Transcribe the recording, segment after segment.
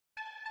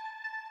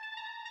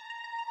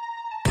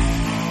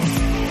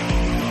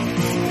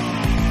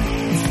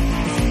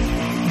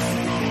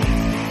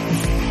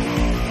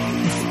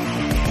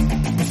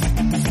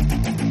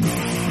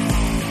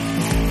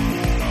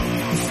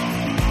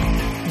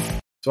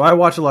So I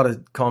watch a lot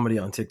of comedy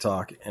on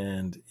TikTok,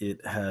 and the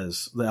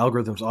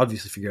algorithms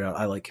obviously figured out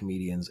I like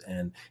comedians,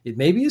 and it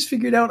maybe has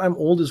figured out I'm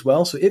old as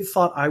well. So it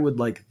thought I would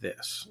like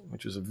this,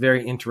 which was a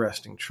very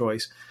interesting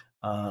choice.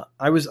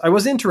 I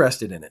was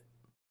interested in it.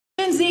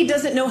 Gen Z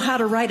doesn't know how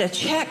to write a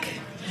check.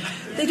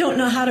 They don't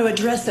know how to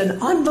address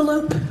an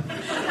envelope.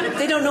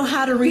 They don't know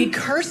how to read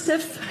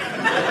cursive.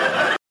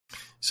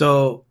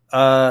 So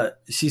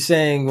she's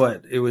saying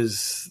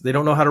they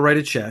don't know how to write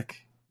a check.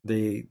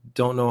 They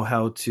don't know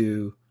how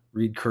to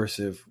read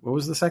cursive. What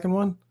was the second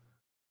one?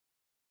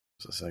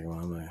 What's the second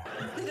one?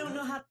 They don't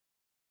know how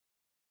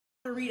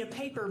to read a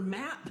paper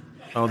map.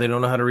 Oh, they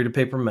don't know how to read a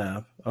paper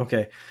map.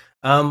 Okay.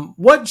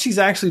 What she's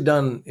actually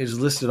done is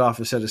listed off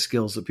a set of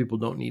skills that people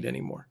don't need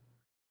anymore.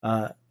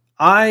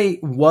 I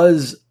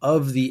was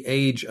of the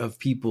age of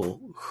people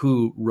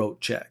who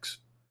wrote checks.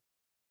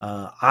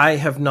 I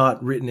have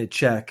not written a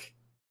check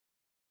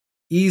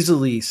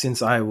easily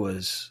since I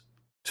was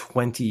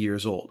 20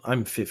 years old.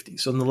 I'm 50.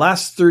 So in the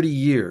last 30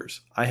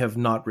 years, I have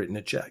not written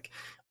a check.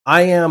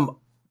 I am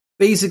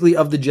basically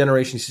of the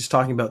generation she's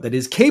talking about that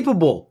is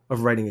capable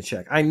of writing a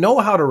check. I know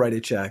how to write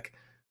a check.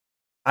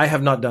 I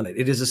have not done it.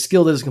 It is a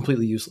skill that is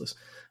completely useless.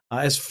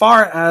 As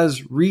far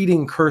as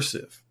reading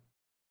cursive,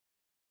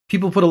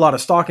 people put a lot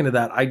of stock into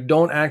that. I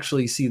don't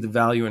actually see the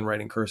value in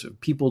writing cursive.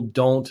 People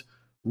don't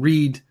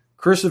read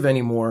cursive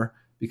anymore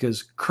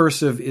because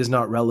cursive is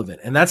not relevant.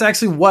 And that's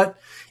actually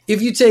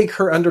if you take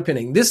her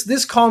underpinning,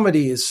 this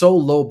comedy is so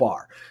low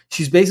bar.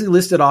 She's basically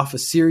listed off a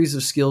series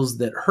of skills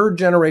that her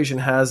generation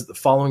has, the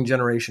following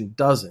generation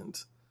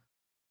doesn't.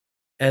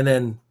 And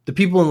then the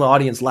people in the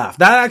audience laugh.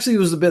 That actually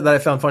was the bit that I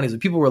found funny, is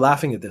that people were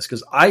laughing at this,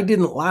 because I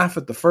didn't laugh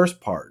at the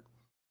first part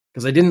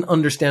because I didn't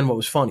understand what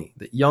was funny.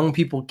 That young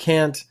people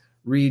can't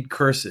read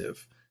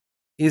cursive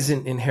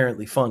isn't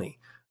inherently funny.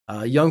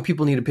 Young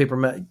people need a paper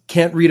map,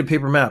 can't read a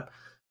paper map,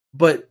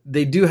 but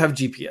they do have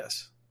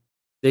GPS.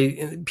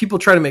 People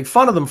try to make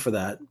fun of them for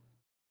that.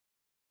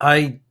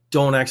 I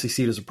don't actually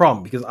see it as a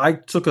problem, because I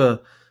took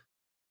a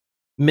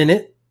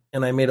minute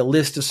and I made a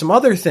list of some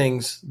other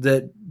things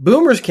that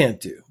boomers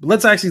can't do. But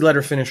let's actually let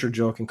her finish her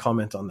joke and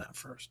comment on that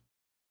first.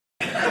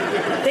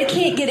 They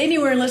can't get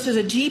anywhere unless there's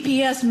a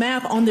GPS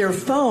map on their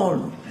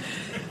phone.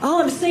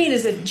 All I'm saying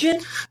is that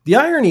the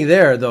irony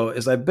there, though,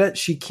 is I bet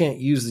she can't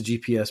use the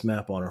GPS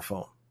map on her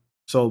phone.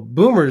 So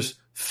boomers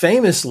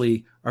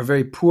famously are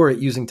very poor at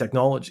using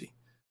technology.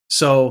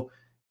 So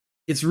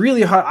it's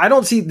really hard. I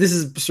don't see, this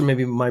is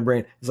maybe my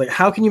brain. It's like,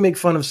 how can you make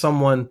fun of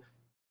someone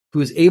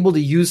who is able to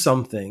use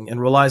something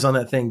and relies on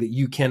that thing that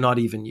you cannot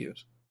even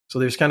use? So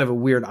there's kind of a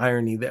weird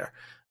irony there.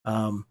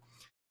 The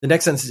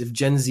next sentence is, if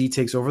Gen Z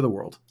takes over the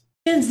world.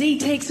 Gen Z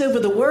takes over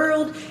the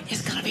world,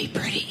 it's going to be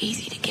pretty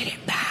easy to get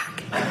it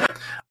back.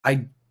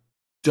 I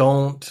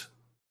don't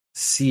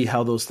see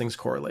how those things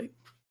correlate.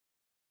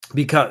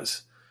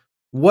 Because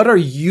what are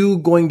you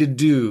going to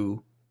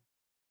do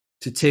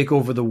to take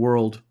over the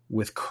world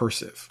with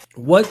cursive?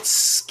 What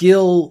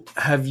skill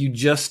have you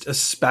just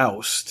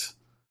espoused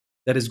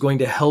that is going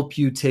to help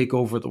you take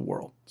over the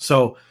world?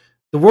 So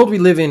the world we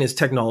live in is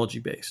technology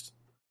based.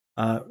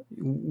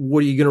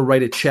 What are you going to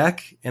write a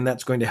check, and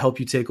that's going to help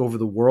you take over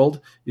the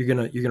world? You're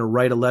going to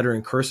write a letter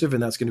in cursive,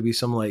 and that's going to be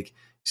some like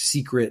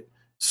secret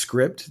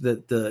script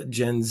that the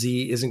Gen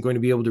Z isn't going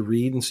to be able to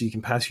read, and so you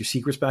can pass your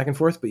secrets back and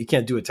forth, but you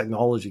can't do it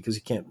technology because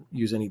you can't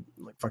use any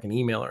like fucking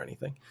email or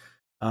anything.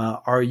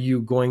 Are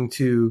you going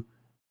to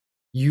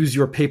use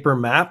your paper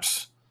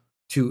maps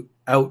to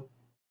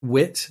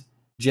outwit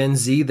Gen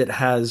Z that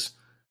has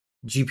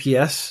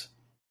GPS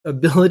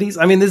abilities?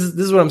 I mean, this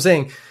is what I'm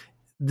saying.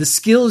 The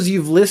skills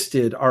you've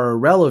listed are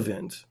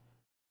irrelevant.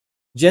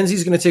 Gen Z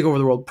is going to take over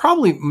the world,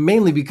 probably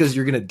mainly because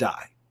you're going to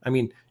die. I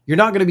mean, you're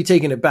not going to be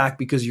taking it back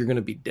because you're going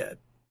to be dead.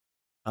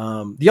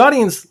 The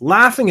audience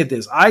laughing at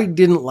this, I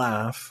didn't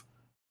laugh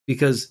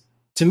because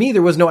to me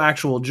there was no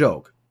actual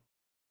joke.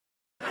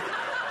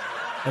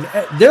 And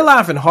they're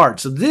laughing hard.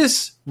 So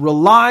this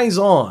relies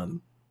on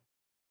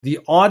the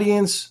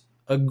audience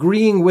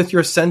agreeing with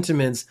your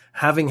sentiments,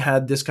 having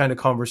had this kind of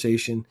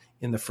conversation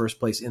in the first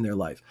place in their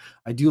life.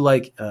 I do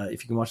like,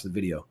 if you can watch the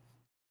video,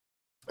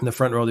 in the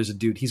front row, there's a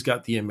dude. He's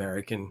got the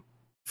American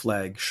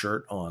flag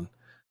shirt on.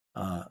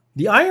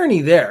 The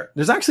irony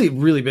there's actually a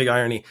really big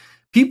irony.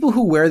 People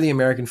who wear the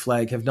American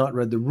flag have not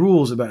read the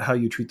rules about how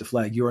you treat the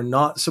flag. You are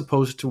not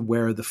supposed to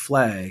wear the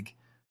flag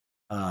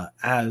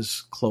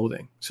as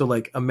clothing. So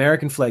like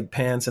American flag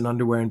pants and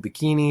underwear and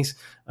bikinis,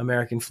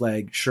 American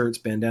flag shirts,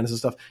 bandanas and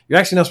stuff. You're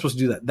actually not supposed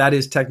to do that. That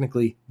is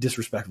technically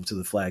disrespectful to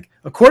the flag,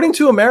 according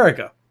to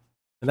America.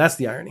 And that's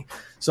the irony.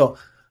 So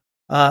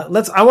I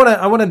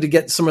wanted to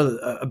get some of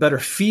a better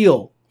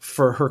feel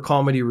for her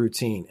comedy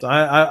routine. So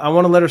I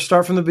want to let her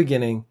start from the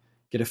beginning,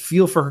 get a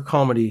feel for her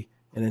comedy,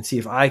 and then see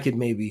if I could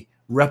maybe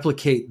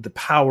replicate the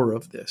power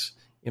of this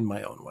in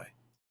my own way.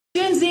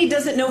 Gen Z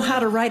doesn't know how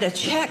to write a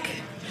check.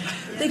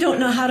 They don't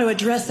know how to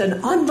address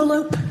an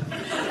envelope.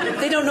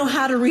 They don't know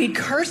how to read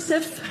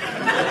cursive.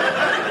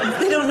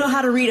 They don't know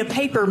how to read a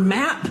paper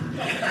map.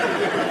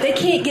 They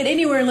can't get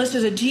anywhere unless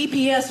there's a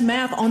GPS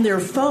map on their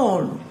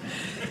phone.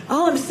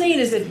 All I'm saying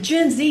is if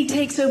Gen Z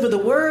takes over the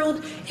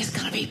world, it's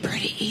going to be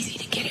pretty easy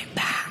to get it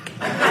back.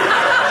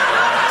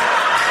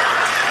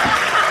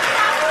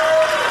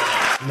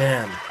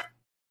 Man,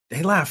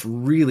 they laugh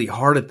really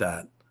hard at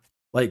that.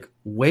 Like,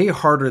 way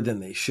harder than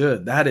they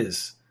should. That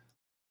is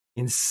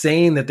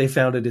insane that they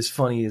found it as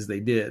funny as they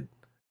did.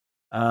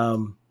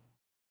 All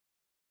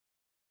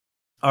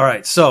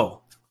right,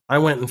 so I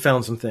went and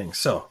found some things.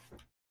 So,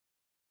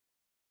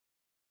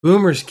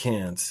 boomers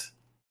can't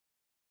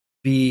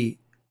be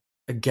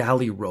a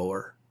galley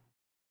rower.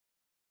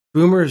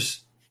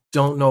 Boomers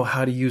don't know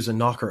how to use a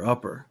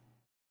knocker-upper.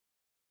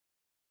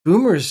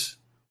 Boomers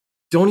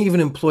don't even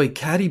employ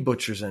caddy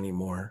butchers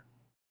anymore.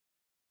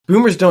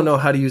 Boomers don't know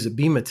how to use a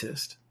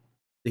beamatist.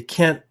 They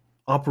can't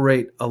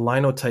operate a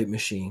linotype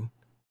machine.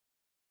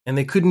 And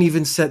they couldn't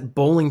even set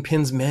bowling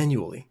pins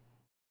manually.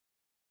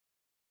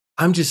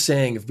 I'm just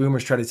saying, if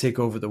boomers try to take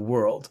over the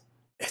world,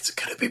 it's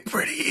going to be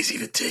pretty easy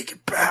to take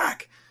it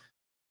back.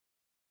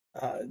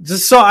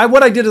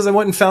 What I did is I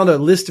went and found a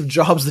list of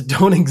jobs that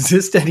don't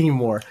exist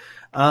anymore.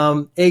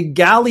 A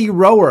galley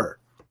rower.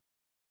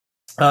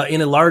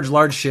 In a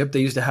large ship,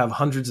 they used to have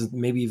hundreds,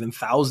 maybe even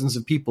thousands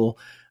of people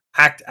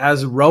act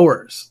as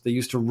rowers. They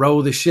used to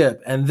row the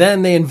ship. And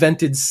then they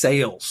invented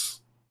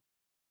sails.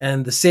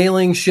 And the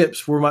sailing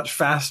ships were much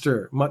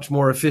faster, much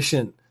more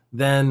efficient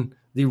than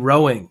the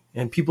rowing.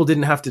 And people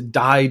didn't have to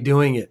die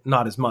doing it.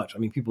 Not as much. I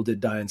mean, people did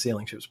die in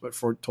sailing ships, but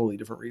for totally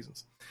different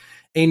reasons.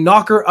 A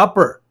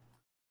knocker-upper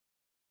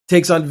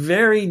takes on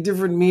very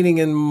different meaning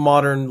in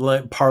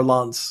modern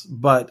parlance.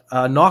 But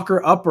a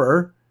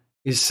knocker-upper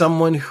is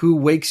someone who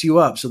wakes you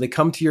up. So they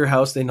come to your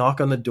house, they knock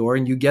on the door,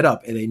 and you get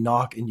up. And they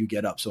knock and you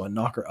get up. So a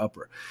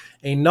knocker-upper.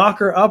 A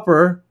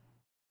knocker-upper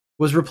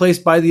was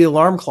replaced by the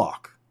alarm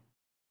clock.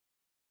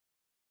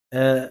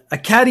 A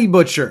caddy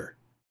butcher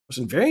was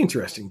a very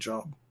interesting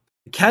job.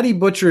 A caddy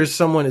butcher is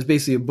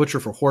basically a butcher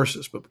for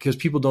horses, but because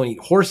people don't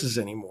eat horses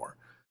anymore,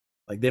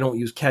 like they don't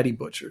use caddy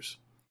butchers.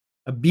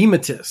 A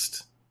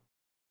beamatist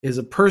is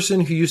a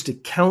person who used to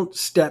count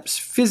steps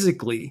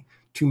physically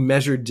to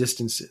measure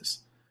distances.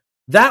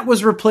 That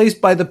was replaced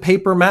by the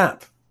paper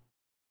map.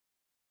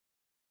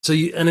 So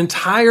an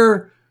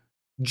entire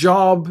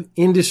job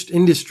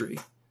industry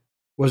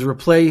was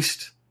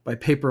replaced by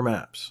paper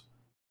maps.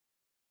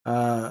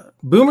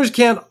 Boomers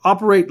can't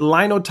operate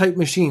linotype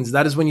machines.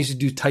 That is when you used to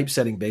do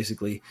typesetting,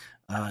 basically.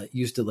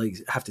 Used to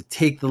have to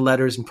take the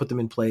letters and put them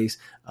in place.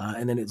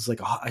 And then it's like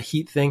a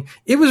heat thing.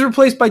 It was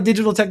replaced by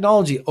digital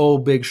technology. Oh,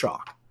 big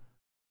shock.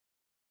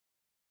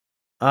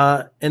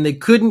 And they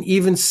couldn't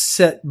even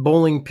set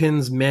bowling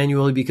pins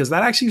manually because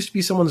that actually used to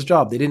be someone's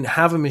job. They didn't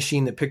have a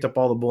machine that picked up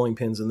all the bowling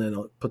pins and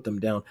then put them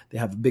down. They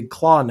have a big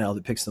claw now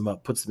that picks them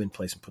up, puts them in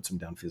place, and puts them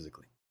down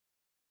physically.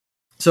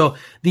 So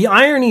the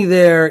irony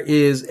there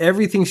is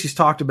everything she's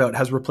talked about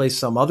has replaced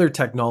some other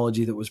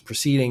technology that was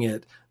preceding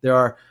it. There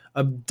are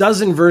a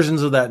dozen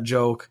versions of that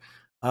joke.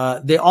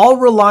 They all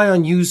rely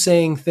on you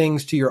saying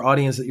things to your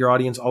audience that your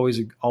audience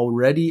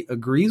already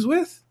agrees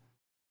with,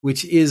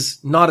 which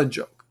is not a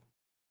joke.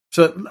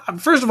 So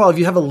first of all, if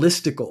you have a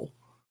listicle,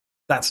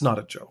 that's not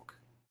a joke.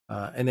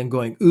 And then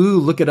going, ooh,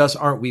 look at us,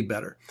 aren't we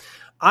better?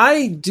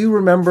 I do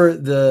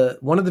remember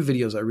one of the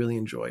videos I really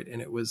enjoyed,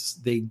 and it was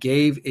they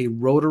gave a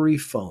rotary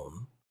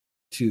phone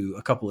to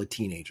a couple of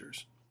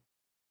teenagers.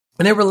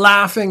 And they were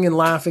laughing and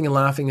laughing and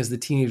laughing as the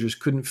teenagers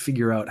couldn't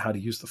figure out how to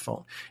use the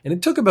phone. And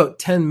it took about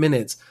 10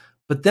 minutes,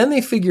 but then they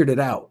figured it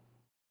out.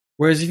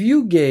 Whereas if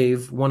you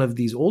gave one of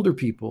these older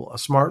people a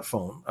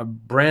smartphone, a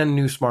brand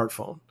new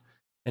smartphone,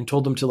 and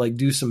told them to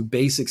do some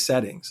basic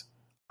settings,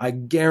 I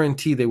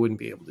guarantee they wouldn't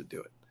be able to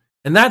do it.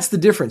 And that's the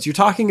difference. You're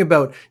talking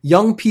about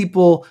young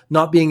people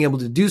not being able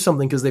to do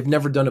something because they've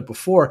never done it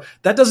before.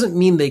 That doesn't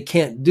mean they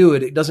can't do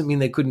it. It doesn't mean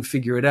they couldn't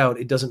figure it out.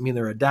 It doesn't mean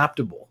they're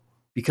adaptable,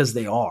 because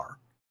they are.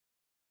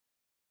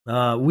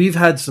 We've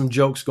had some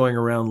jokes going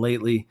around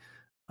lately,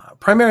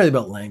 primarily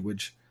about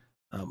language.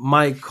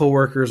 My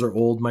coworkers are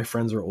old. My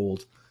friends are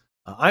old.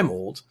 I'm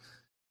old.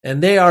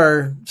 And they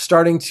are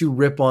starting to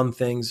rip on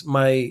things.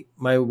 My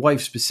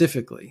wife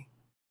specifically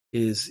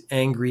is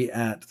angry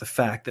at the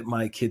fact that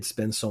my kids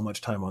spend so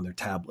much time on their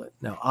tablet.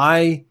 Now,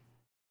 I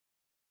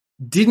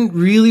didn't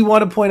really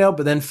want to point out,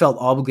 but then felt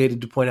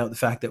obligated to point out the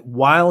fact that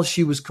while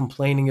she was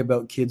complaining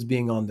about kids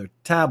being on their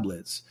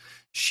tablets,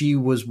 she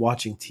was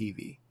watching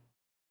TV.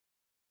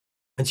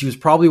 And she was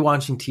probably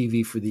watching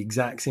TV for the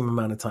exact same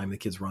amount of time the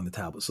kids were on the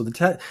tablet. So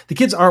the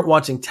kids aren't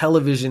watching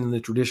television in the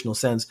traditional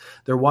sense.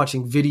 They're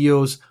watching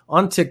videos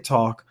on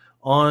TikTok,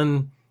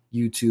 on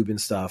YouTube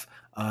and stuff.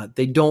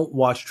 They don't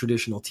watch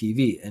traditional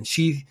TV. And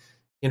she,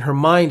 in her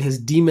mind, has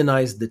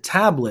demonized the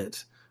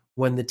tablet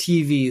when the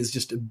TV is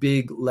just a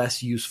big,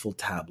 less useful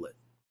tablet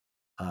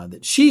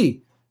that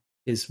she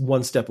is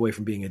one step away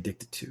from being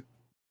addicted to.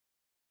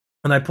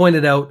 And I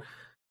pointed out,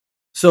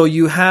 so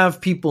you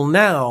have people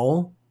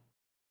now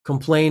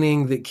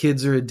complaining that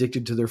kids are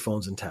addicted to their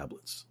phones and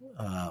tablets.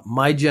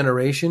 My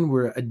generation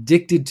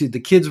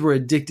the kids were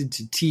addicted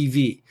to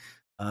TV.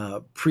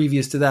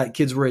 Previous to that,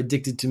 kids were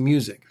addicted to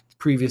music.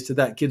 Previous to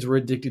that, kids were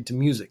addicted to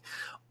music.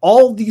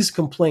 All these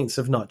complaints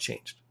have not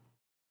changed.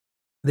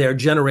 They are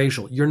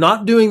generational. You're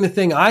not doing the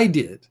thing I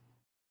did.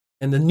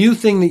 And the new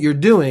thing that you're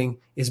doing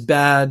is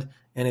bad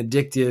and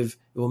addictive.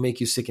 It will make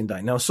you sick and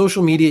die. Now,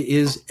 social media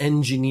is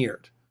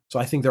engineered. So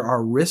I think there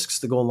are risks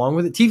to go along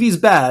with it. TV is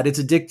bad.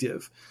 It's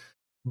addictive.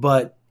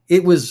 But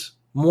it was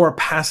more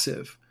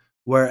passive.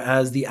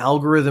 Whereas the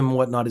algorithm and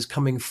whatnot is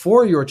coming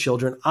for your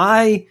children.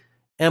 I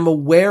am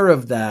aware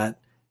of that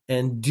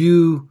and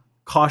do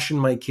caution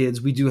my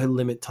kids. We do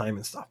limit time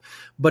and stuff.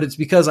 But it's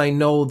because I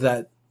know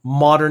that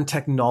modern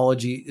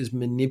technology is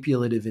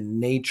manipulative in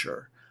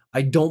nature.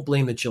 I don't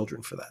blame the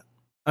children for that.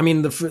 I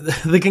mean,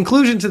 the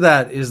conclusion to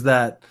that is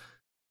that,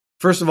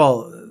 first of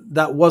all,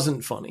 that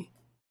wasn't funny.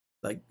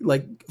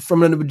 Like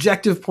from an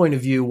objective point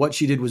of view, what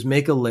she did was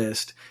make a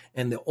list,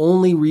 and the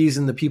only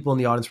reason the people in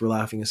the audience were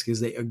laughing is because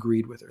they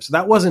agreed with her. So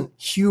that wasn't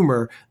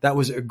humor, that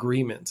was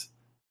agreement.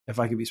 If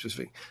I could be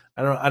specific,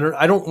 I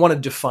don't want to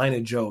define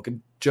a joke. A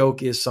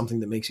joke is something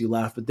that makes you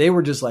laugh, but they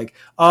were just like,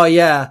 oh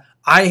yeah,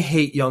 I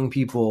hate young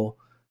people.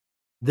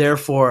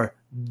 Therefore,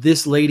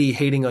 this lady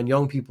hating on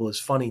young people is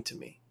funny to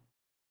me.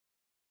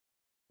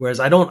 Whereas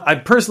I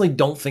personally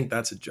don't think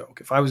that's a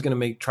joke. If I was going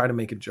to try to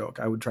make a joke,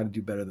 I would try to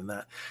do better than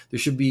that. There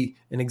should be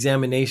an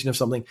examination of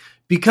something.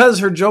 Because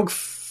her joke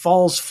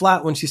falls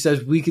flat when she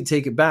says we could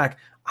take it back,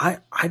 I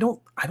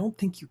don't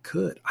think you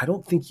could. I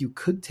don't think you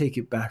could take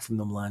it back from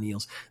the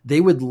millennials. They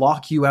would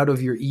lock you out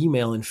of your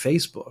email and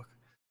Facebook,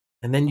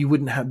 and then you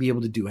wouldn't be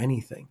able to do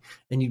anything.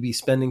 And you'd be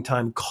spending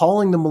time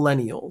calling the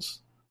millennials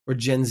or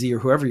Gen Z or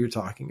whoever you're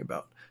talking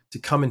about to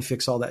come and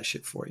fix all that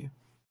shit for you.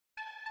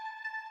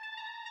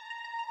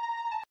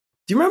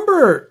 Do you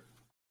remember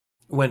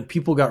when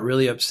people got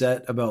really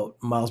upset about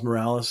Miles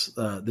Morales,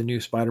 the new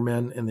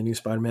Spider-Man, and the new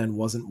Spider-Man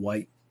wasn't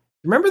white?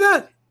 Remember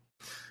that?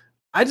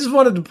 I just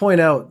wanted to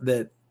point out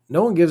that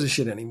no one gives a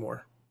shit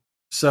anymore.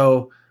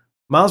 So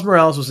Miles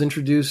Morales was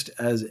introduced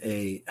as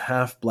a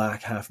half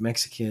black, half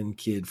Mexican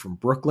kid from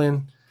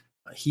Brooklyn.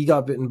 He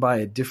got bitten by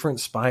a different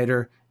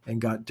spider and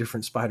got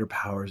different spider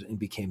powers and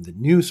became the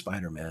new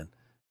Spider-Man,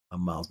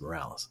 Miles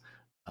Morales.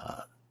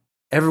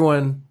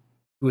 Everyone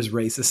who was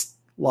racist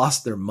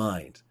lost their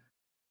mind.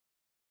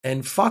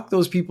 And fuck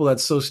those people,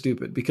 that's so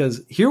stupid.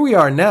 Because here we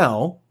are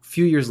now, a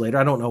few years later.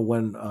 I don't know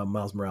when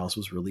Miles Morales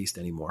was released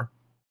anymore.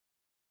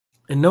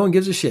 And no one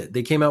gives a shit.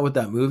 They came out with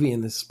that movie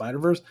in the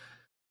Spider-Verse.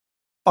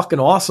 Fucking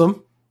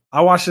awesome.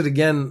 I watched it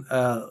again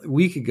a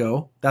week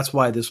ago. That's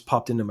why this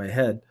popped into my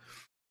head.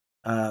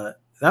 That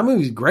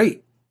movie's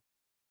great.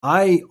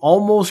 I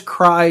almost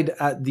cried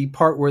at the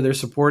part where they're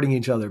supporting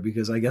each other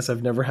because I guess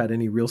I've never had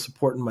any real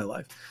support in my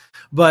life.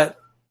 But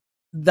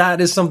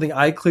that is something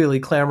I clearly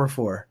clamor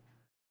for.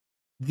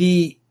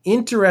 The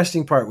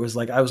interesting part was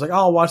I was like, oh,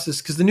 I'll watch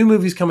this because the new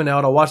movie's coming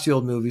out. I'll watch the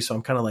old movie. So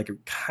I'm kind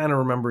of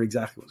remember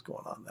exactly what's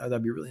going on.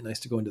 That'd be really nice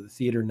to go into the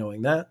theater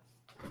knowing that.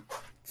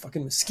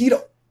 Fucking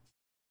mosquito.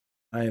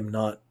 I am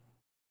not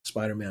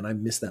Spider-Man. I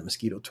missed that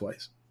mosquito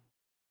twice.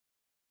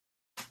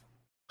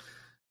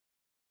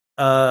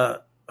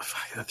 That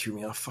threw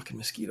me off. Fucking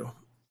mosquito.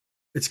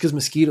 It's because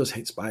mosquitoes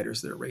hate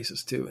spiders. They're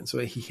racist too. And so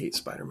he hates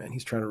Spider-Man.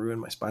 He's trying to ruin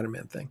my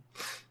Spider-Man thing.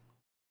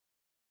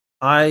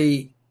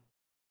 I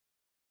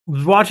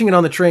was watching it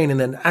on the train, and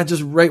then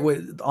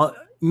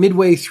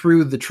midway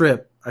through the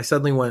trip, I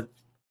suddenly went,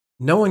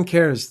 no one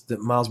cares that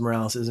Miles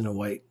Morales isn't a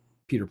white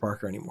Peter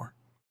Parker anymore.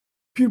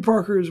 Peter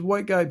Parker is a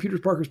white guy. Peter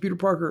Parker's Peter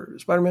Parker.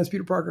 Spider-Man's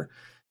Peter Parker.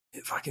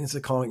 It's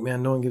a comic,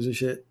 man. No one gives a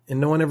shit.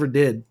 And no one ever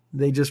did.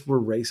 They just were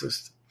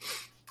racist.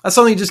 That's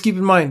something to just keep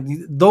in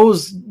mind.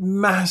 Those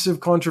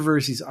massive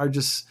controversies are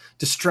just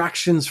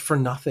distractions for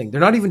nothing.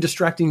 They're not even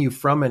distracting you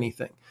from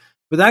anything.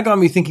 But that got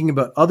me thinking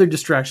about other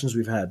distractions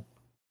we've had.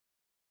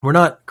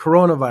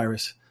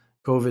 Coronavirus,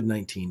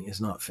 COVID-19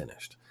 is not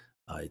finished.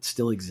 It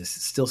still exists.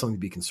 It's still something to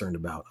be concerned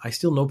about. I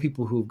still know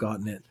people who have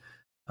gotten it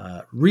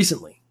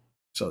recently.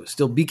 So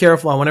still be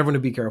careful. I want everyone to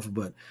be careful,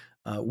 but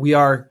we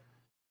are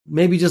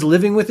maybe just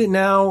living with it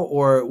now,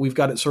 or we've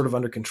got it sort of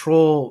under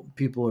control.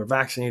 People are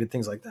vaccinated,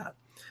 things like that.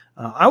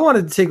 I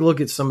wanted to take a look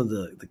at some of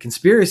the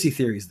conspiracy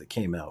theories that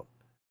came out.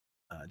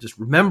 Just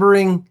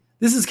remembering,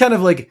 this is kind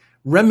of like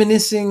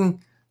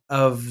reminiscing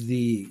of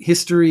the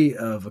history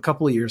of a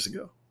couple of years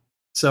ago.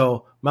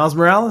 So Miles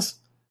Morales,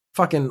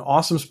 fucking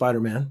awesome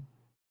Spider-Man.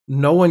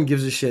 No one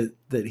gives a shit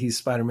that he's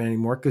Spider-Man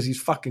anymore because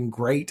he's fucking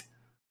great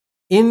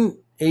in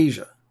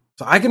Asia.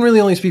 So I can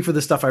really only speak for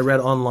the stuff I read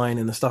online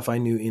and the stuff I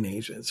knew in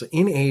Asia. So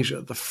in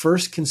Asia, the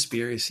first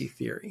conspiracy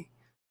theory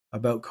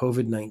about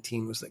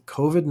COVID-19 was that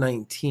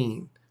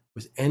COVID-19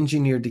 was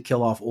engineered to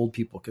kill off old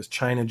people because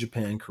China,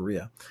 Japan,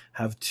 Korea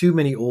have too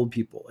many old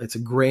people. It's a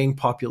graying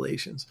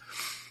populations.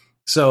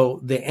 So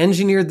they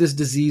engineered this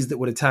disease that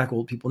would attack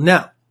old people.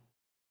 Now,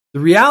 the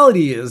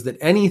reality is that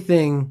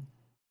anything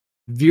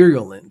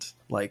virulent,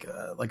 like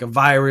a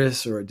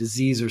virus or a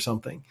disease or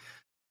something,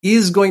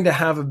 is going to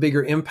have a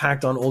bigger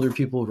impact on older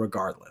people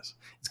regardless.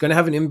 It's going to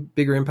have a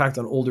bigger impact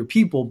on older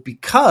people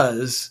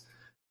because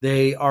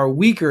they are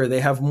weaker.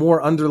 They have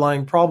more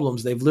underlying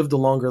problems. They've lived a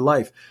longer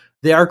life.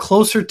 They are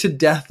closer to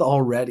death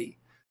already.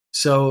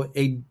 So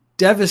a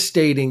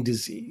devastating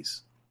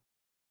disease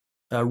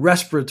a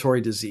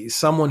respiratory disease,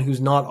 someone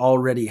who's not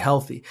already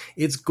healthy,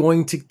 it's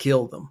going to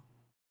kill them.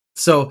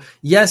 So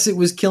yes, it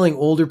was killing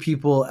older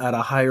people at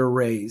a higher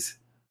rate,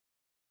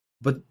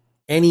 but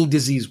any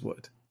disease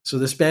would. So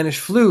the Spanish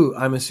flu,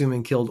 I'm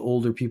assuming, killed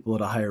older people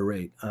at a higher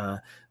rate.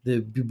 The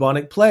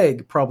bubonic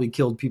plague probably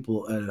killed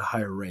people at a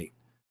higher rate.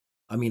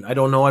 I mean, I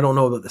don't know. I don't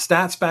know about the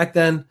stats back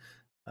then.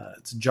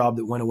 It's a job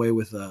that went away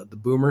with the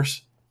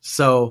boomers.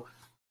 So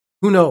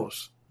who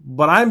knows?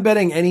 But I'm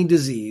betting any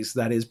disease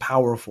that is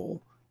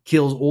powerful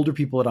kills older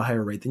people at a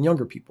higher rate than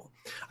younger people.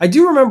 I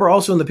do remember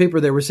also in the paper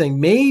they were saying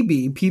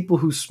maybe people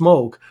who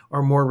smoke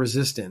are more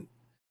resistant,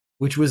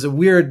 which was a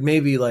weird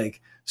maybe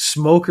like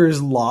smokers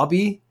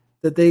lobby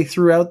that they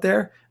threw out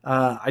there.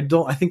 I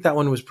think that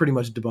one was pretty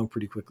much debunked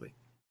pretty quickly.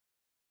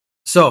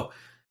 So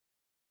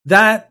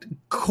that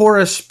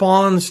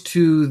corresponds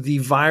to the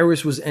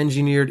virus was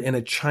engineered in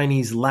a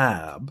Chinese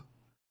lab.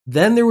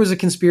 Then there was a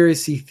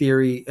conspiracy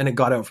theory, and it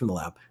got out from the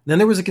lab. Then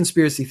there was a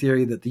conspiracy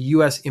theory that the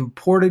US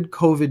imported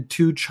COVID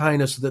to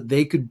China so that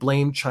they could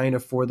blame China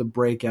for the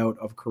breakout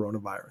of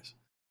coronavirus.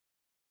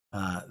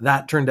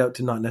 That turned out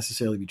to not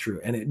necessarily be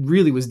true. And it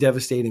really was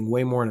devastating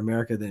way more in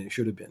America than it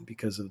should have been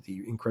because of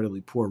the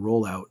incredibly poor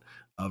rollout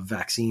of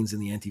vaccines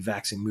and the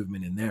anti-vaccine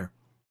movement in there.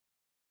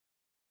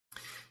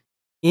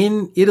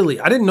 In Italy,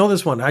 I didn't know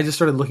this one. I just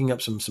started looking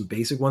up some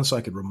basic ones so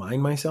I could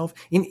remind myself.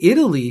 In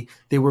Italy,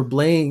 they were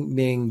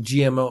blaming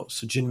GMOs,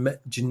 so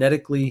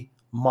genetically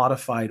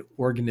modified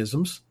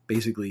organisms,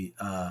 basically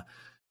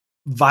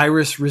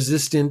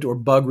virus-resistant or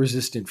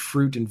bug-resistant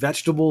fruit and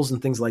vegetables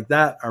and things like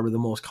that are the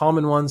most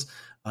common ones.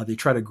 They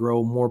try to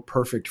grow more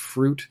perfect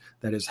fruit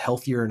that is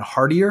healthier and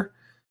heartier.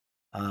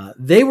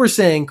 They were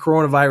saying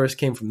coronavirus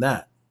came from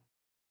that,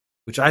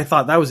 which I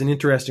thought that was an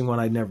interesting one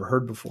I'd never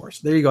heard before.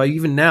 So there you go.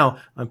 Even now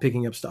I'm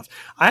picking up stuff.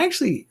 I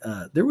actually,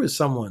 there was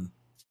someone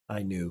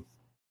I knew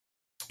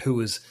who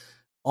was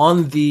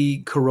on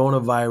the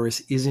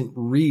coronavirus isn't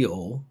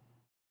real.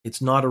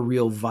 It's not a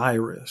real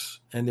virus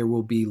and there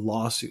will be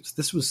lawsuits.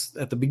 This was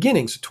at the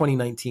beginning. So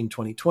 2019,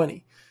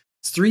 2020,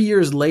 it's 3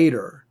 years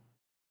later.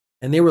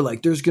 And they were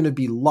like, there's going to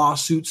be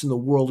lawsuits in the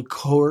world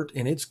court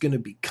and it's going to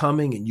be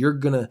coming and you're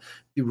going to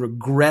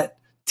regret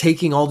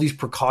taking all these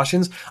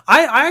precautions.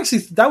 I actually,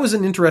 that was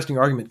an interesting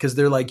argument because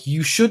they're like,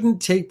 you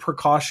shouldn't take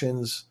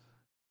precautions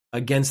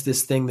against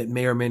this thing that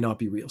may or may not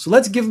be real. So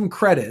let's give them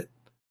credit.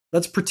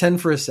 Let's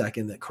pretend for a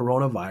second that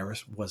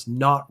coronavirus was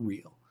not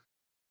real.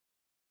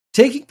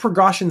 Taking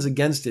precautions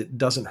against it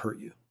doesn't hurt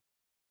you.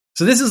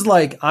 So this is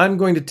like, I'm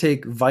going to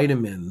take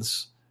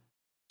vitamins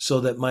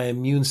so that my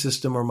immune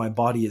system or my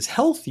body is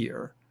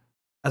healthier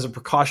as a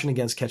precaution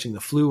against catching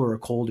the flu or a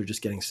cold or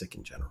just getting sick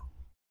in general.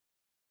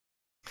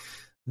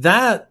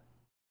 That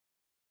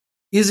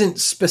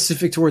isn't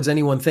specific towards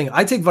any one thing.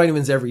 I take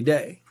vitamins every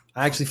day.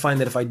 I actually find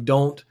that if I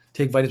don't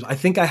take vitamins, I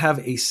think I have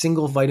a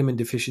single vitamin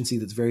deficiency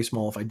that's very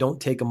small. If I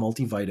don't take a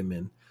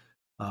multivitamin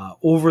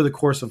over the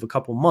course of a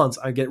couple months,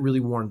 I get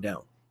really worn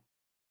down.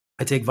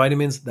 I take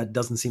vitamins, that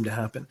doesn't seem to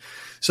happen.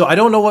 So I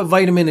don't know what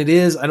vitamin it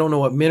is. I don't know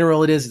what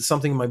mineral it is. It's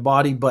something in my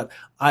body, but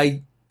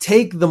I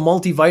take the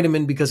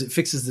multivitamin because it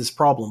fixes this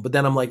problem. But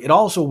then I'm like, it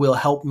also will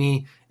help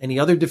me any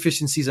other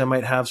deficiencies I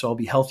might have. So I'll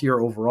be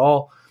healthier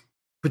overall,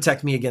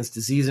 protect me against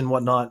disease and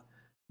whatnot.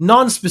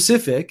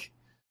 Non-specific,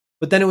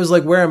 but then it was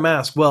like, wear a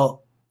mask.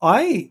 Well,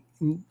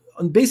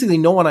 basically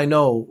no one I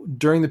know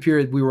during the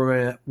period we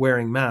were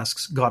wearing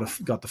masks got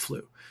the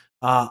flu.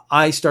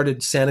 I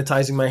started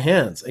sanitizing my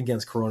hands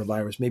against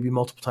coronavirus, maybe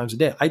multiple times a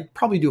day. I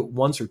probably do it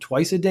once or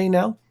twice a day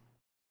now,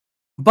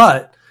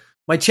 but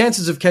my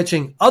chances of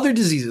catching other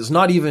diseases,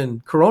 not even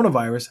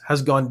coronavirus,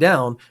 has gone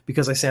down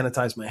because I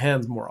sanitize my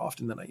hands more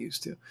often than I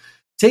used to.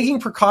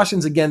 Taking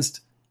precautions against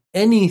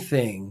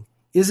anything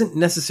isn't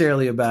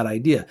necessarily a bad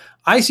idea.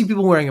 I see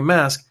people wearing a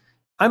mask.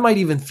 I might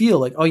even feel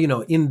like, oh,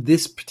 in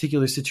this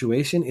particular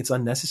situation, it's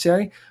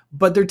unnecessary,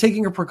 but they're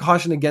taking a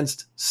precaution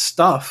against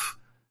stuff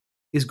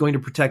is going to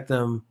protect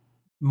them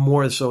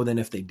more so than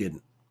if they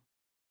didn't.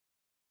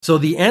 So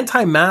the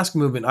anti-mask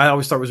movement, I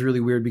always thought was really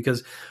weird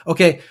because,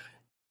 okay,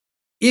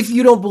 if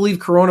you don't believe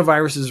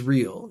coronavirus is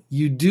real,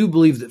 you do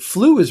believe that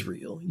flu is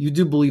real, you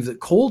do believe that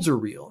colds are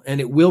real,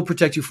 and it will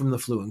protect you from the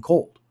flu and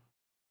cold.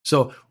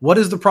 So what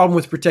is the problem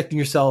with protecting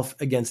yourself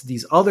against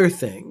these other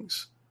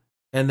things?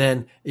 And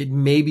then it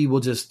maybe will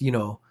just,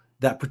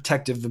 that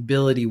protective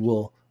ability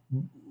will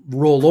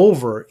roll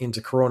over into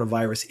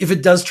coronavirus if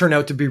it does turn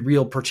out to be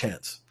real,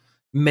 perchance.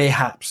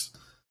 Mayhaps.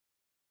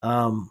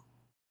 That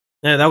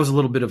was a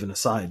little bit of an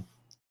aside.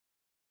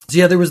 So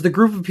yeah, there was the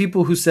group of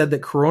people who said that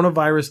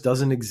coronavirus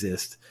doesn't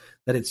exist,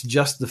 that it's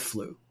just the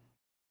flu.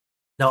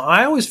 Now,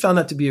 I always found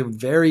that to be a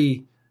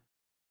very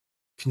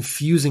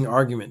confusing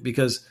argument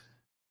because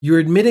you're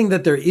admitting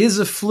that there is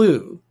a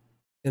flu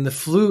and the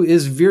flu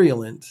is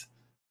virulent.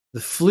 The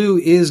flu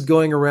is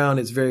going around.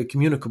 It's very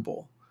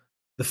communicable.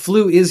 The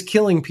flu is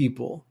killing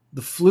people.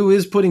 The flu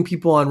is putting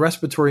people on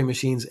respiratory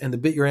machines, and the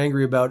bit you're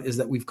angry about is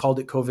that we've called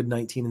it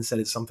COVID-19 and said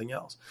it's something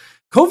else.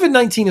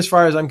 COVID-19, as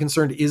far as I'm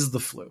concerned, is the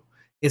flu.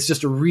 It's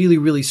just a really,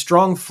 really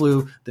strong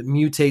flu that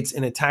mutates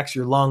and attacks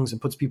your lungs and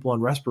puts people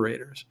on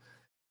respirators.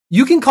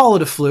 You can call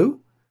it a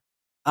flu.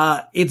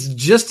 It's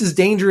just as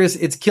dangerous.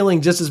 It's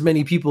killing just as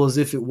many people as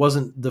if it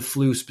wasn't the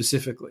flu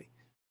specifically.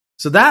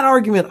 So that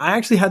argument, I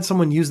actually had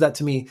someone use that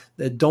to me,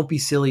 that don't be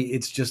silly,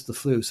 it's just the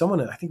flu. Someone,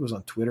 I think it was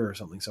on Twitter or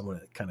something,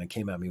 someone kind of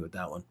came at me with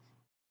that one.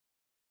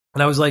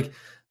 And I was like,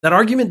 that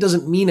argument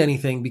doesn't mean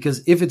anything,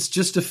 because if it's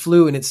just a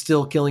flu and it's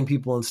still killing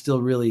people and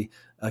still really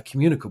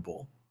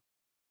communicable,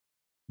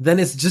 then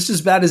it's just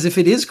as bad as if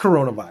it is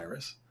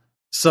coronavirus.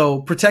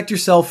 So protect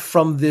yourself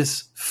from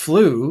this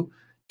flu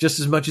just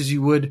as much as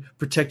you would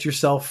protect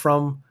yourself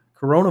from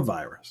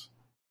coronavirus.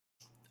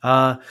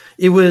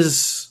 It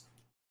was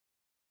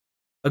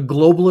a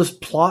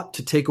globalist plot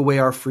to take away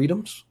our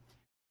freedoms.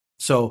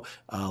 So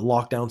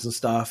lockdowns and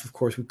stuff, of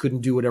course, we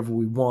couldn't do whatever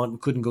we want. We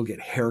couldn't go get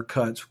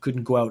haircuts. We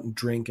couldn't go out and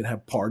drink and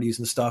have parties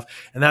and stuff.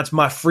 And that's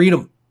my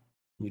freedom.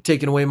 You're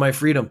taking away my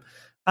freedom.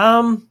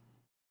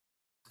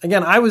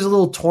 Again, I was a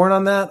little torn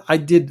on that. I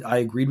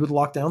agreed with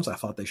lockdowns. I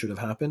thought they should have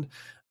happened.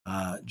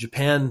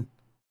 Japan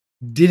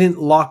didn't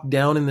lock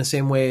down in the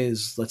same way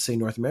as, let's say,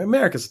 North America.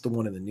 America's the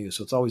one in the news,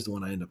 so it's always the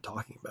one I end up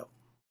talking about.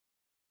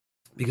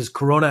 Because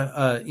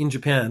Corona, in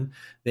Japan,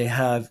 they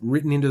have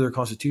written into their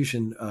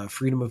constitution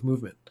freedom of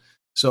movement.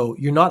 So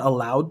you're not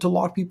allowed to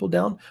lock people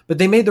down, but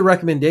they made the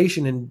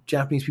recommendation, and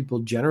Japanese people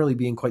generally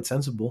being quite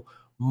sensible,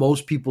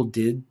 most people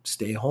did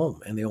stay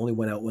home, and they only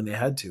went out when they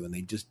had to, and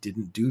they just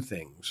didn't do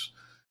things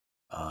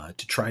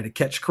to try to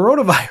catch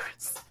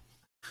coronavirus.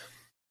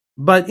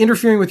 But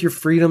interfering with your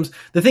freedoms,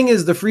 the thing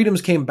is, the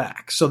freedoms came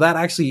back. So that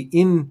actually,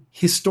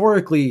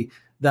 historically,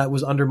 that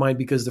was undermined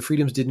because the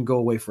freedoms didn't go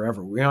away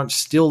forever. We aren't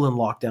still in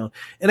lockdown.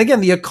 And again,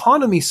 the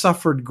economy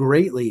suffered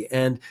greatly,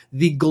 and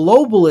the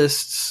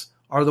globalists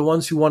are the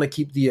ones who want to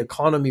keep the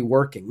economy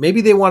working.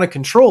 Maybe they want to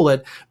control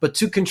it, but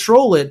to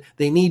control it,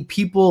 they need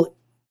people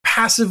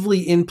passively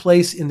in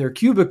place in their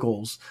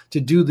cubicles to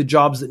do the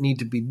jobs that need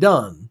to be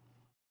done,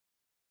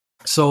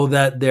 so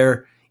that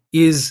there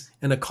is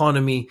an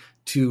economy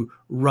to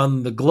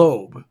run the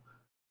globe.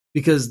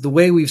 Because the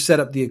way we've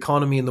set up the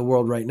economy in the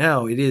world right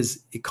now, it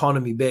is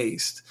economy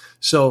based.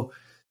 So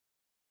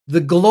the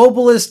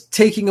globalist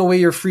taking away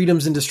your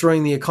freedoms and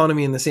destroying the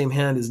economy in the same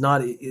hand is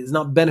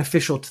not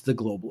beneficial to the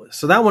globalists.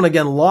 So that one,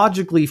 again,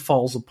 logically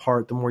falls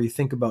apart the more you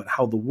think about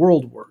how the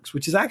world works,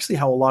 which is actually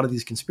how a lot of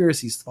these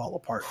conspiracies fall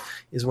apart,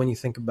 is when you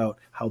think about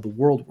how the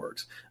world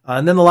works.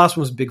 And then the last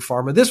one was Big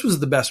Pharma. This was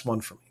the best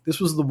one for me. This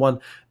was the one.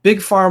 Big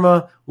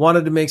Pharma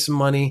wanted to make some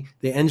money.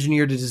 They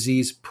engineered a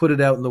disease, put it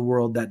out in the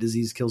world. That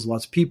disease kills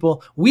lots of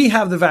people. We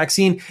have the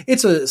vaccine.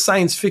 It's a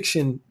science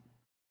fiction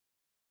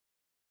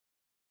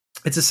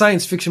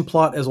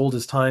plot as old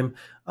as time.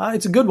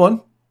 It's a good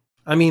one.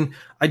 I mean,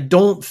 I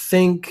don't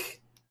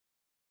think...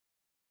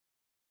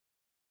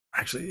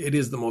 Actually, it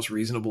is the most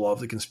reasonable of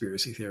the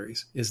conspiracy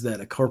theories, is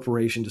that a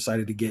corporation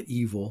decided to get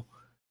evil.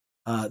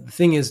 The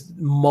thing is,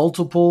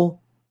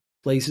 multiple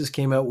places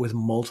came out with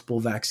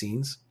multiple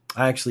vaccines.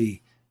 I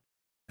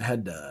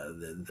had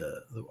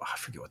I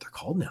forget what they're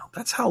called now.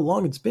 That's how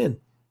long it's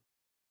been.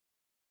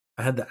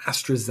 I had the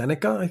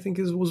AstraZeneca, I think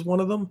was one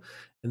of them.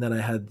 And then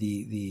I had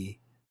the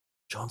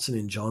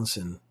Johnson &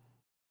 Johnson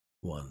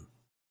one.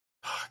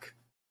 Fuck.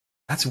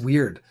 That's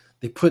weird.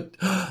 They put,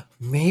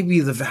 maybe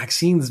the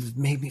vaccines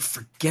made me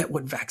forget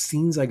what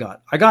vaccines I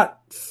got. I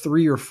got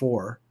 3 or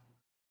 4.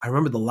 I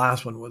remember the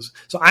last one was,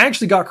 so I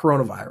actually got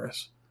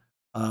coronavirus.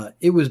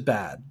 It was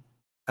bad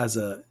as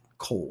a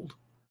cold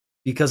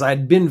because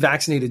I'd been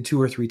vaccinated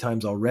 2 or 3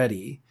 times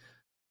already.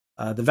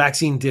 The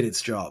vaccine did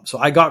its job. So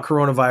I got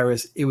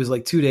coronavirus. It was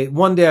like 2 days.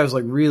 One day I was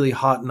like really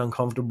hot and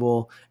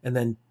uncomfortable. And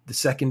then the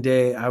second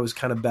day I was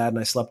kind of bad and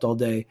I slept all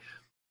day.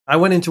 I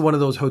went into one of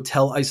those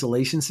hotel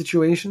isolation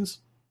situations.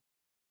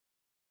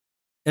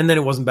 And then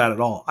it wasn't bad at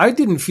all. I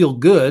didn't feel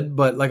good,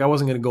 but like I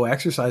wasn't going to go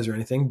exercise or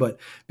anything. But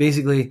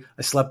basically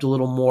I slept a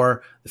little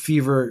more. The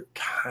fever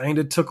kind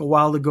of took a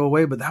while to go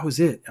away, but that was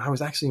it. I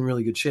was actually in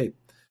really good shape.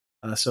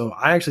 So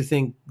I actually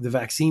think the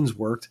vaccines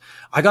worked.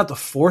 I got the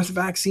 4th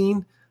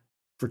vaccine.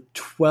 For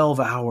 12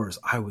 hours,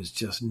 I was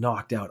just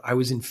knocked out. I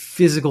was in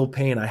physical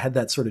pain. I had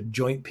that sort of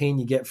joint pain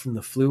you get from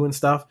the flu and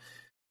stuff.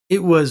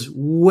 It was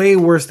way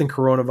worse than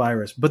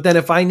coronavirus. But then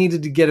if I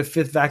needed to get a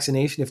 5th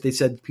vaccination, if they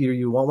said, Peter,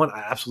 you want one? I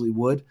absolutely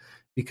would,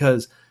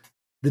 because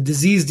the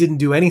disease didn't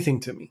do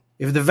anything to me.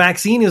 If the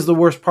vaccine is the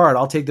worst part,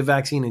 I'll take the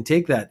vaccine and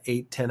take that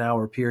 8-10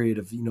 hour period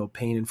of,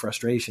 pain and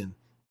frustration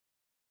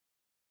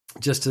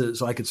just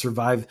so I could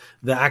survive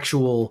the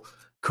actual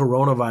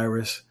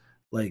coronavirus,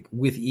 like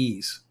with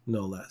ease,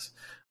 no less.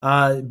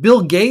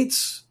 Bill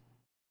Gates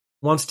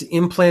wants to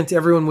implant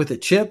everyone with a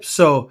chip.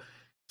 So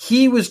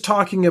he was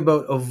talking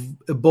about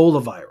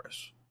Ebola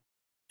virus,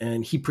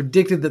 and he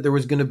predicted that there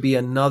was going to be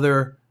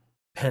another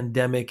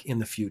pandemic in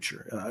the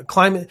future.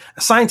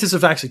 Scientists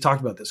have actually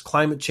talked about this.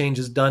 Climate change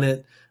has done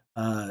it.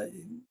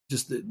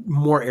 Just the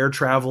more air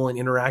travel and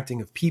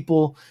interacting of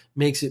people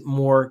makes it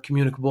more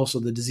communicable. So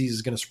the disease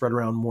is going to spread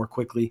around more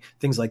quickly,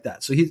 things like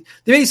that. So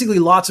basically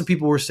lots of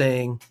people were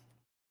saying,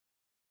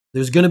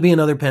 there's going to be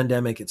another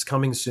pandemic. It's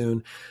coming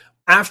soon.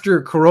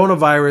 after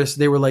coronavirus,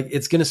 they were like,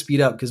 it's going to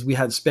speed up because we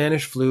had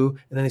Spanish flu.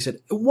 And then they said,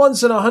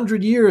 once in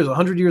 100 years,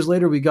 100 years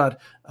later, we got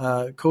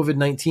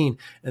COVID-19.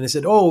 And they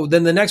said, oh,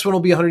 then the next one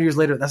will be 100 years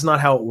later. That's not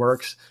how it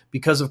works.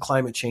 Because of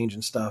climate change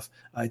and stuff,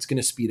 it's going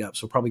to speed up.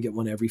 So we'll probably get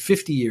one every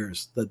 50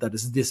 years that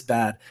is this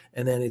bad.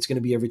 And then it's going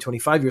to be every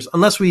 25 years,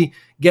 unless we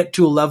get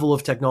to a level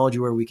of technology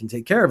where we can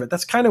take care of it.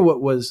 That's kind of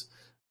what was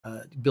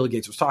Bill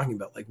Gates was talking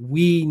about. Like,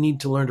 we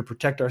need to learn to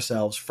protect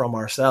ourselves from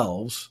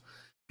ourselves,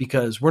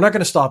 because we're not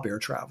going to stop air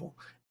travel,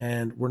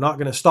 and we're not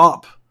going to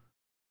stop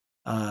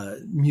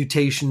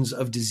mutations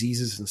of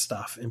diseases and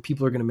stuff. And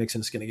people are going to mix,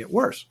 and it's going to get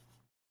worse.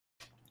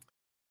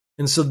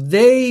 And so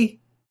they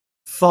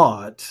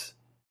thought,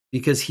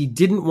 because he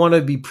didn't want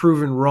to be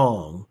proven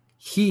wrong,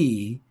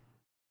 he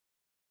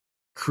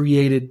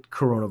created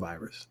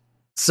coronavirus.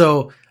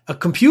 So a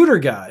computer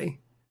guy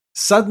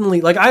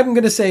suddenly, like, I'm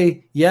going to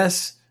say,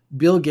 yes,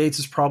 Bill Gates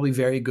is probably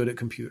very good at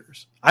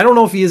computers. I don't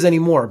know if he is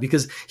anymore,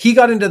 because he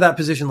got into that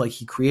position, like,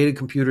 he created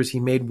computers, he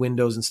made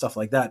Windows and stuff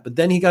like that. But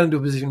then he got into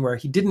a position where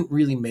he didn't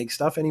really make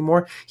stuff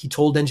anymore. He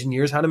told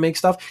engineers how to make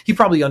stuff. He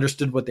probably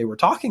understood what they were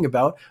talking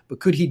about, but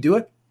could he do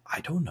it?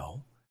 I don't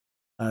know.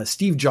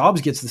 Steve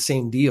Jobs gets the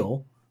same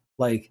deal.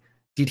 Like,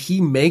 did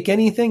he make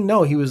anything?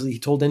 No, he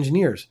told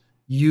engineers,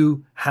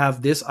 you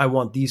have this, I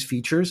want these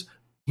features.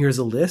 Here's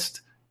a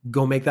list.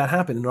 Go make that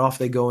happen. And off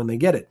they go and they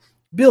get it.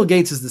 Bill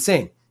Gates is the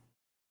same.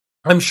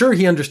 I'm sure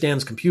he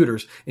understands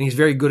computers and he's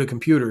very good at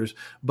computers,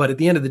 but at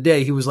the end of the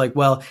day, he was like,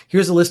 well,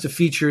 here's a list of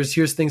features.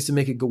 Here's things to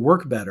make it go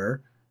work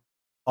better.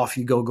 Off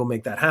you go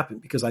make that happen,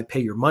 because I pay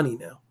your money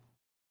now.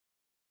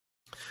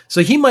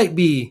 So he might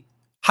be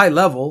high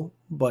level,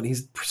 but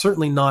he's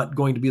certainly not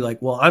going to be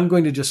like, well, I'm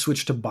going to just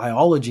switch to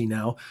biology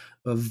now,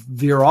 of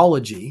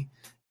virology,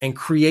 and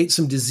create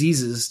some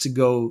diseases to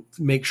go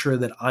make sure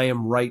that I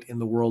am right in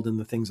the world in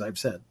the things I've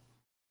said.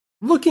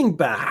 Looking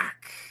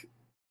back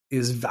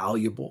is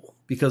valuable,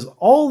 because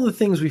all the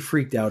things we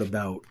freaked out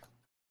about,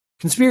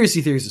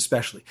 conspiracy theories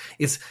especially,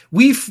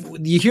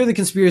 you hear the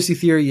conspiracy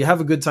theory, you have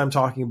a good time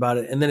talking about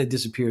it, and then it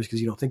disappears because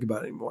you don't think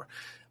about it anymore.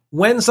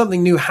 When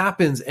something new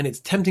happens and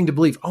it's tempting to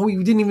believe, oh, we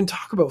didn't even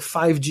talk about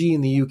 5G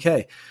in the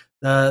UK.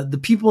 The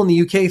people in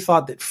the UK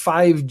thought that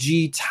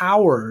 5G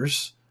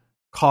towers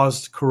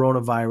caused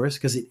coronavirus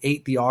because it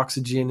ate the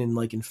oxygen and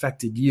like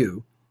infected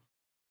you.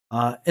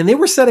 And they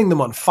were setting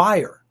them on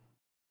fire.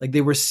 Like,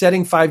 they were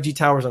setting 5G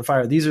towers on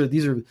fire. These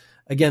are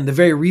again, the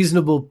very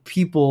reasonable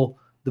people,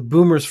 the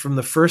boomers from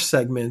the first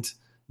segment,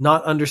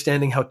 not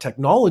understanding how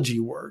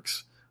technology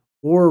works,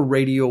 or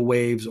radio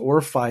waves,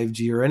 or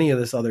 5G, or any of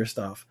this other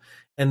stuff.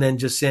 And then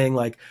just saying,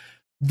 like,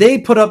 they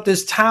put up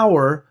this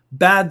tower,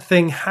 bad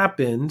thing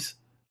happened,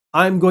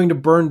 I'm going to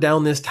burn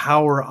down this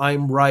tower,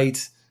 I'm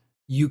right,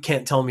 you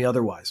can't tell me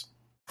otherwise.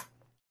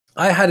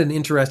 I had an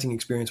interesting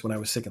experience when I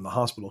was sick in the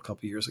hospital a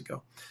couple years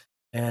ago.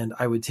 And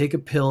I would take a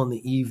pill in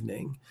the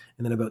evening,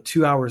 and then about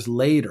 2 hours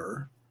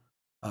later,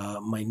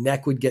 my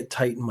neck would get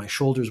tight and my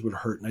shoulders would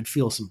hurt, and I'd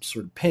feel some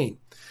sort of pain.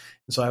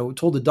 And so I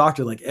told the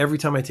doctor, like, every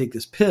time I take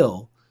this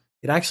pill,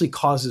 it actually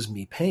causes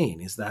me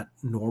pain. Is that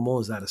normal?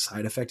 Is that a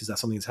side effect? Is that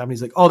something that's happening?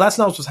 He's like, oh, that's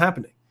not what's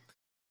happening.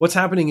 What's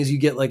happening is you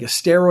get like a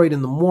steroid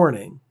in the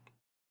morning,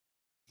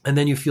 and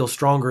then you feel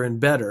stronger and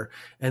better.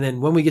 And then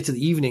when we get to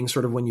the evening,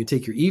 sort of when you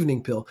take your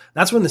evening pill,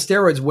 that's when the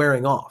steroid's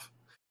wearing off.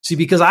 See,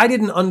 because I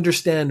didn't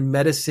understand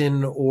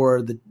medicine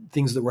or the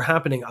things that were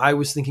happening, I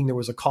was thinking there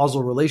was a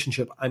causal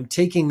relationship. I'm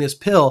taking this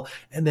pill,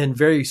 and then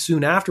very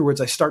soon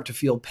afterwards, I start to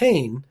feel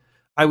pain.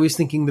 I was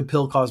thinking the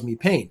pill caused me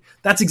pain.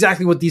 That's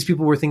exactly what these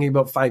people were thinking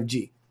about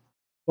 5G.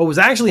 What was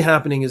actually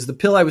happening is the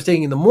pill I was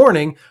taking in the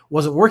morning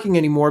wasn't working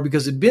anymore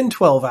because it'd been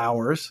 12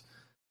 hours,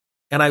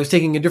 and I was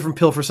taking a different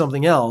pill for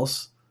something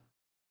else.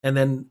 And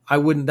then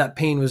that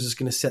pain was just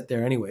going to sit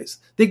there anyways.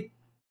 They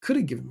could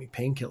have given me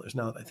painkillers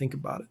now that I think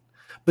about it.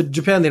 But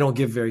Japan, they don't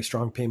give very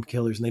strong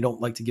painkillers, and they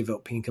don't like to give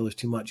out painkillers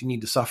too much. You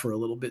need to suffer a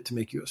little bit to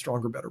make you a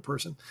stronger, better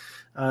person.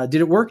 Did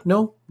it work?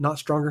 No, not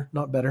stronger,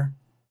 not better.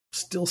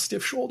 Still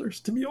stiff shoulders,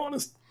 to be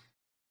honest.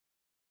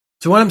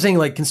 So what I'm saying,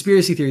 like,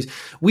 conspiracy theories,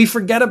 we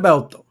forget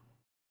about them.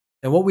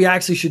 And what we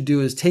actually should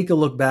do is take a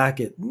look back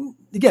at,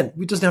 again,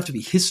 it doesn't have to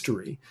be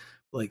history,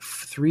 like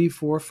 3,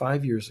 4,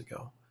 5 years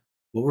ago.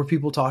 What were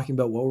people talking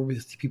about? What were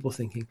people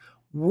thinking?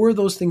 Were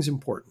those things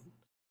important?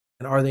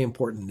 And are they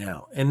important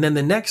now? And then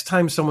the next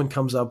time someone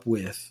comes up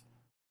with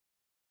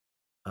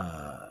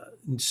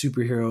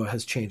superhero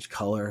has changed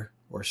color,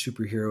 or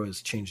superhero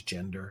has changed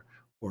gender,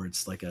 or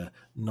it's like a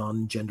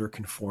non-gender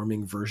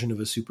conforming version of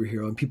a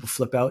superhero, and people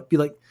flip out, be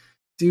like,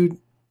 dude,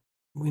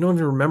 we don't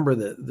even remember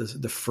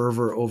the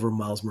fervor over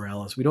Miles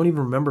Morales. We don't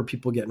even remember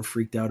people getting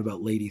freaked out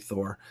about Lady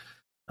Thor,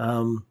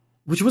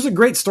 which was a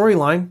great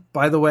storyline,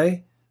 by the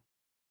way.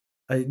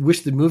 I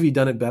wish the movie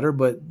done it better,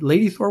 but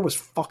Lady Thor was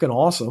fucking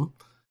awesome.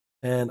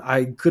 And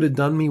I could have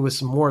done me with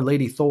some more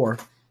Lady Thor.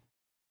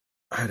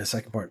 I had a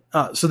second part.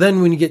 So then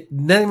when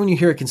you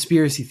hear a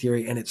conspiracy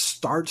theory and it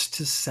starts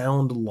to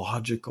sound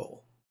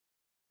logical,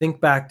 think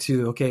back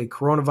to, okay,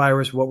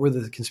 coronavirus, what were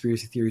the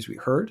conspiracy theories we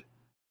heard?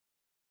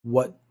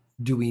 What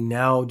do we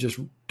now just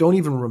don't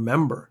even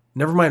remember?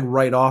 Never mind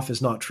write off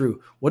is not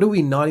true. What do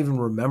we not even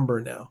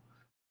remember now?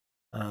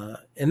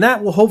 And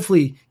that will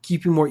hopefully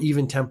keep you more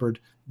even-tempered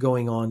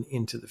going on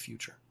into the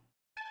future.